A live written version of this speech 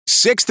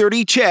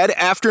6:30 CHED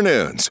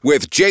Afternoons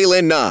with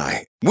Jaylen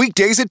Nye.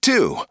 Weekdays at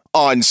 2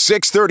 on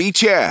 6:30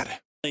 CHED.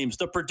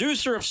 The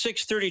producer of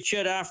 6:30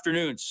 CHED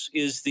Afternoons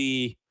is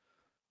the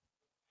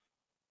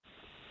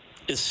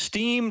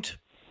esteemed,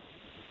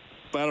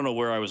 I don't know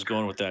where I was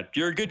going with that.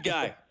 You're a good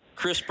guy,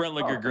 Chris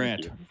Brentlinger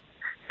Grant.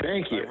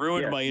 Thank you. I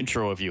ruined my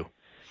intro of you.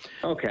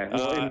 Okay.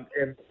 Well,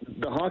 and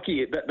the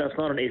hockey, that's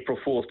not an April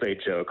Fool's Day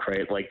joke,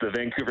 right? Like the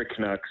Vancouver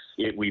Canucks,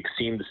 we've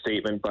seen the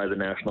statement by the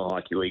National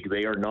Hockey League.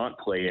 They are not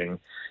playing,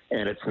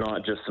 and it's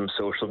not just some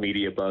social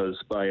media buzz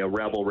by a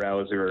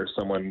rabble-rouser or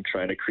someone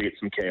trying to create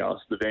some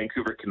chaos. The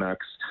Vancouver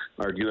Canucks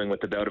are dealing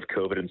with the bout of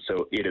COVID, and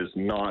so it is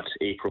not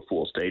April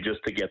Fool's Day,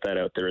 just to get that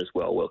out there as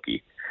well,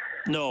 Wilkie.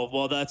 No,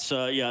 well, that's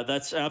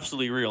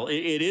absolutely real.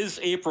 It is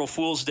April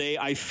Fool's Day.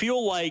 I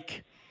feel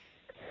like...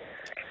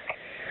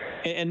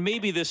 And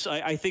maybe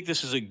I think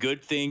this is a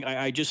good thing.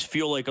 I just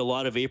feel like a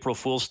lot of April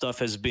Fool's stuff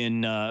has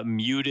been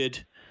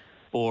muted,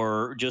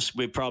 or just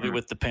probably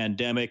with the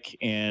pandemic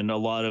and a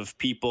lot of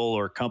people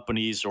or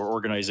companies or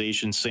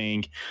organizations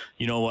saying,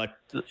 you know what,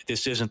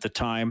 this isn't the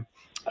time.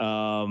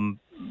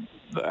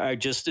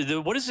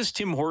 What is this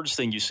Tim Hortons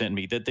thing you sent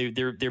me that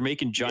they're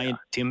making giant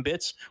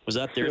Timbits? Was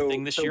that their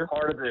thing this year?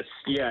 Part of this,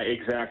 yeah,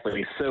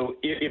 exactly. So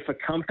if a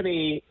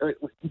company,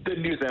 the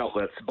news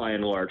outlets by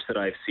and large that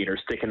I've seen are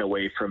sticking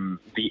away from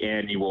the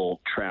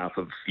annual trap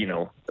of,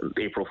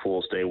 April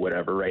Fool's Day,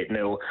 whatever, right?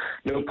 No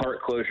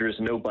park closures,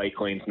 no bike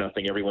lanes,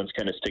 nothing. Everyone's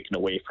kind of sticking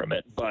away from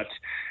it. But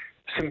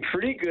some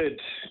pretty good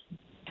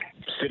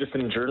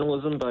citizen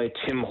journalism by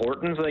Tim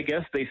Hortons, I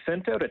guess. They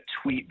sent out a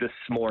tweet this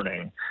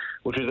morning,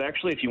 which is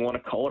actually, if you want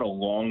to call it a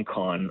long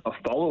con, a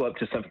follow-up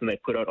to something they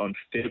put out on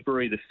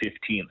February the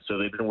 15th. So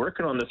they've been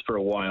working on this for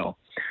a while.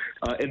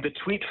 And the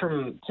tweet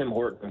from Tim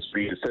Hortons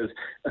reads, it says,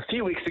 a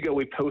few weeks ago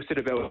we posted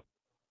about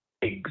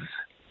pigs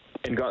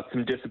and got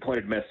some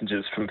disappointed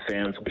messages from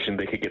fans wishing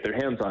they could get their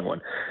hands on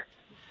one.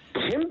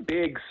 Tim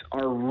Bigs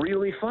are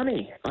really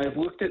funny. I've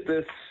looked at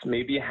this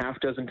maybe a half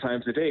dozen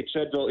times a day.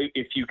 Chedville,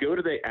 if you go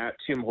to the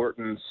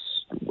 @TimHortons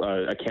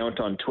account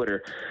on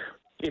Twitter,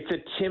 it's a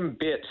Tim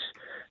bit,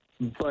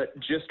 but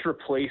just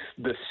replace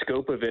the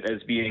scope of it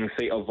as being,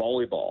 say, a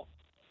volleyball.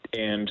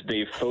 And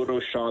they've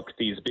photoshopped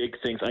these big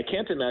things. I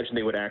can't imagine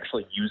they would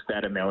actually use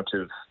that amount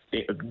of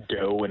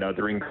dough and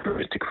other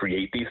ingredients to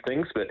create these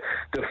things, but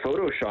the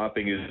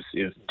photoshopping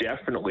is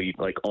definitely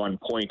like on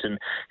point. And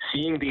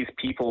seeing these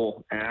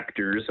people,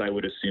 actors, I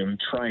would assume,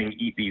 try and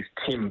eat these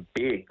Tim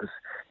Bigs,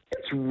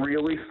 it's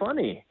really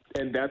funny.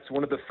 And that's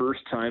one of the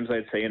first times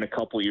I'd say in a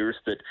couple of years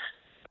that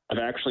I've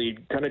actually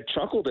kind of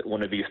chuckled at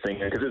one of these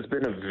things, because it's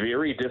been a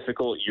very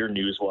difficult year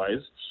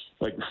news-wise,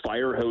 like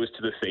fire hose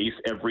to the face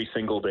every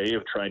single day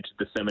of trying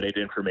to disseminate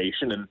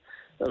information. And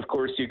of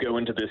course, you go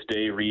into this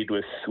day, Reed,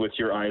 with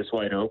your eyes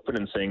wide open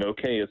and saying,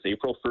 okay, it's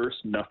April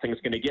 1st, nothing's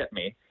going to get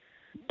me.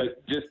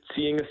 But just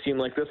seeing a scene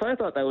like this, I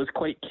thought that was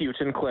quite cute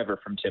and clever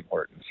from Tim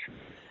Hortons.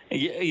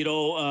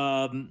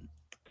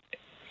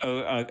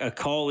 A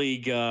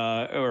colleague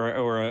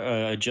or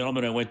a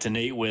gentleman I went to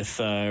Nate with,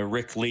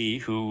 Rick Lee,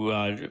 who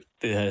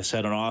has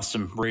had an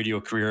awesome radio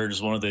career, is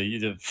one of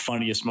the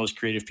funniest, most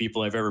creative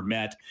people I've ever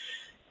met.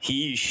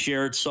 He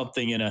shared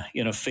something in a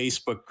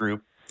Facebook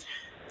group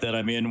that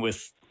I'm in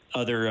with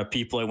other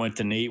people I went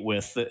to Nate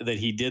with, that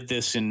he did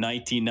this in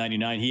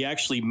 1999. He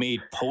actually made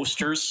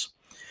posters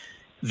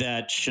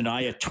that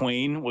Shania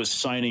Twain was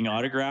signing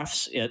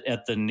autographs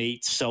at the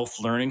Nate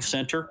Self-Learning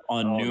Center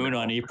on noon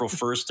on April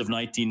 1st of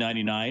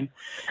 1999.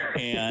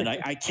 And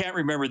I can't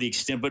remember the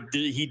extent, but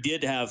he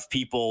did have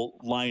people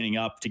lining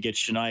up to get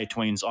Shania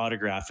Twain's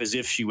autograph, as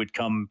if she would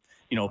come,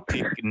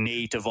 pick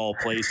Nate of all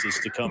places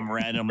to come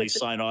randomly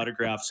sign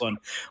autographs on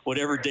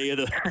whatever day of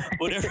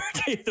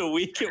the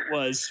week it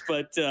was.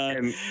 But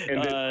and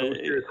the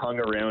posters hung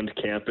around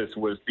campus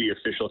was the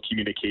official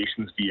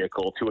communications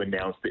vehicle to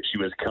announce that she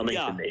was coming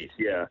to Nate.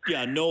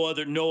 Yeah. No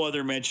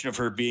other mention of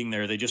her being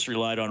there. They just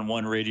relied on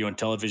one radio and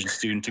television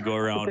student to go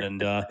around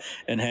and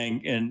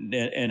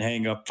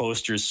hang up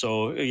posters.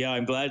 So yeah,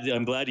 I'm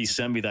glad he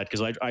sent me that,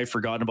 because I'd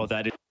forgotten about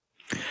that.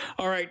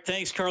 All right.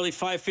 Thanks, Carly.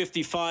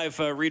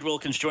 5:55. Reed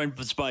Wilkins joined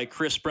us by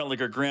Chris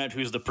Brentlinger Grant,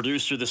 who's the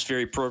producer of this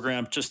very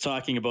program, just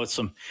talking about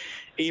some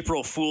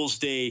April Fool's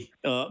Day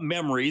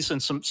memories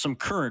and some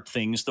current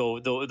things, though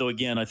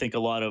again, I think a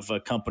lot of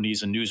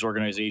companies and news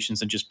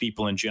organizations and just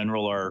people in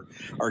general are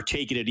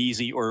taking it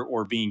easy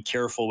or being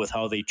careful with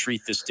how they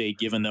treat this day,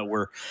 given that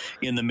we're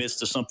in the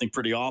midst of something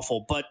pretty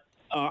awful. But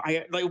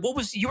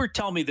you were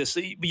telling me this,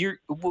 who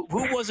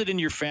was it in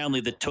your family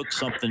that took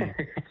something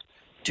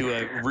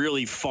to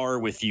really far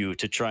with you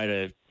to try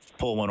to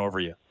pull one over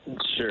you?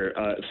 Sure.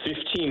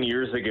 15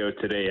 years ago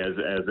today, as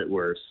it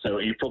were. So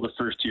April the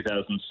 1st,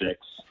 2006,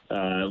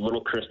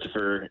 little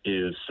Christopher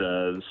is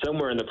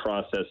somewhere in the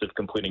process of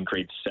completing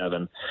grade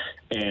 7.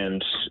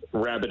 And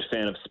rabid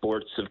fan of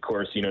sports, of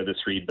course, you know this,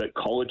 Reed, but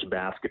college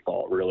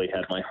basketball really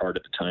had my heart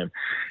at the time.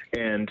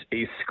 And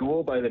a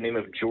school by the name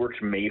of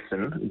George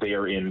Mason, they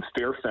are in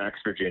Fairfax,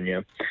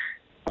 Virginia,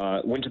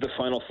 went to the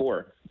Final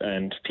Four.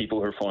 And people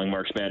who are following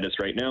March Madness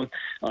right now,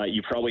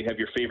 you probably have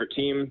your favorite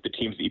team, the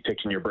teams that you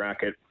picked in your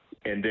bracket.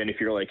 And then if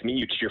you're like me,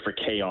 you cheer for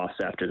chaos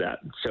after that.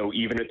 So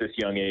even at this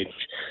young age,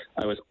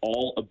 I was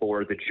all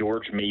aboard the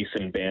George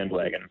Mason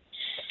bandwagon.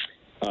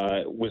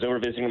 Was over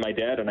visiting my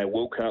dad, and I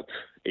woke up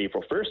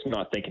April 1st,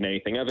 not thinking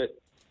anything of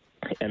it.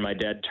 And my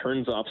dad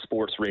turns off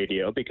sports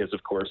radio because,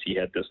 of course, he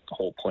had this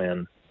whole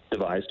plan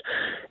devised.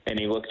 And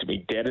he looked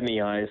me dead in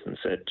the eyes and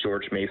said,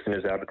 George Mason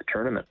is out of the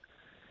tournament.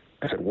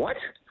 I said, what?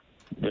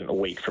 Didn't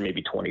wait for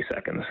maybe 20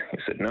 seconds. He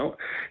said, no,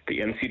 the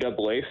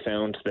NCAA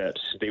found that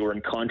they were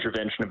in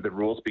contravention of the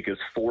rules because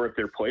 4 of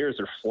their players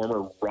are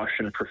former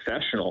Russian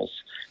professionals,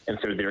 and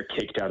so they're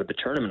kicked out of the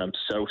tournament. I'm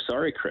so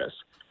sorry, Chris.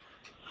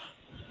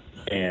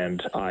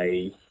 And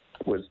I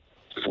was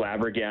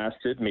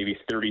flabbergasted, maybe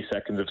 30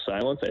 seconds of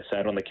silence. I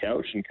sat on the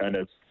couch and kind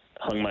of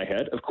hung my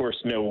head. Of course,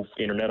 no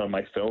internet on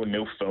my phone,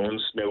 no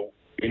phones, no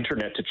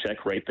internet to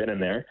check right then and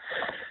there.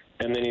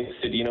 And then he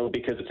said,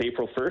 because it's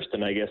April 1st,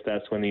 and I guess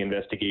that's when the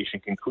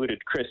investigation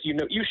concluded. Chris,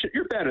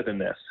 you're better than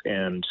this.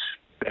 And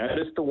that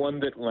is the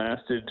one that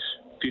lasted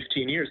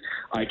 15 years.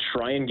 I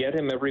try and get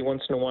him every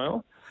once in a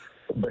while,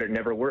 but it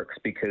never works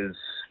because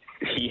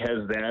he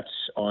has that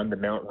on the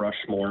Mount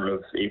Rushmore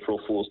of April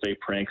Fool's Day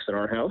pranks in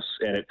our house,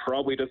 and it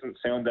probably doesn't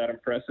sound that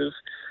impressive,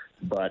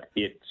 but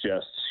it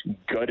just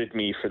gutted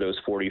me for those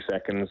 40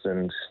 seconds,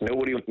 and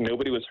nobody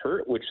was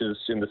hurt, which is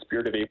in the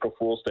spirit of April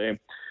Fool's Day,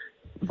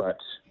 but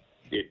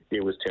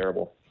it was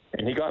terrible.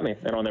 And he got me,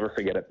 and I'll never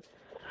forget it.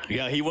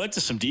 Yeah, he went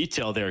to some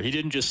detail there. He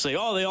didn't just say, they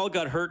all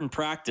got hurt in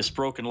practice,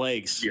 broken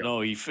legs. Yeah.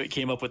 No, he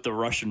came up with the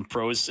Russian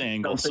pros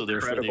angle, so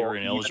therefore they were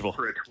ineligible.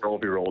 For a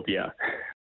 12-year-old, yeah.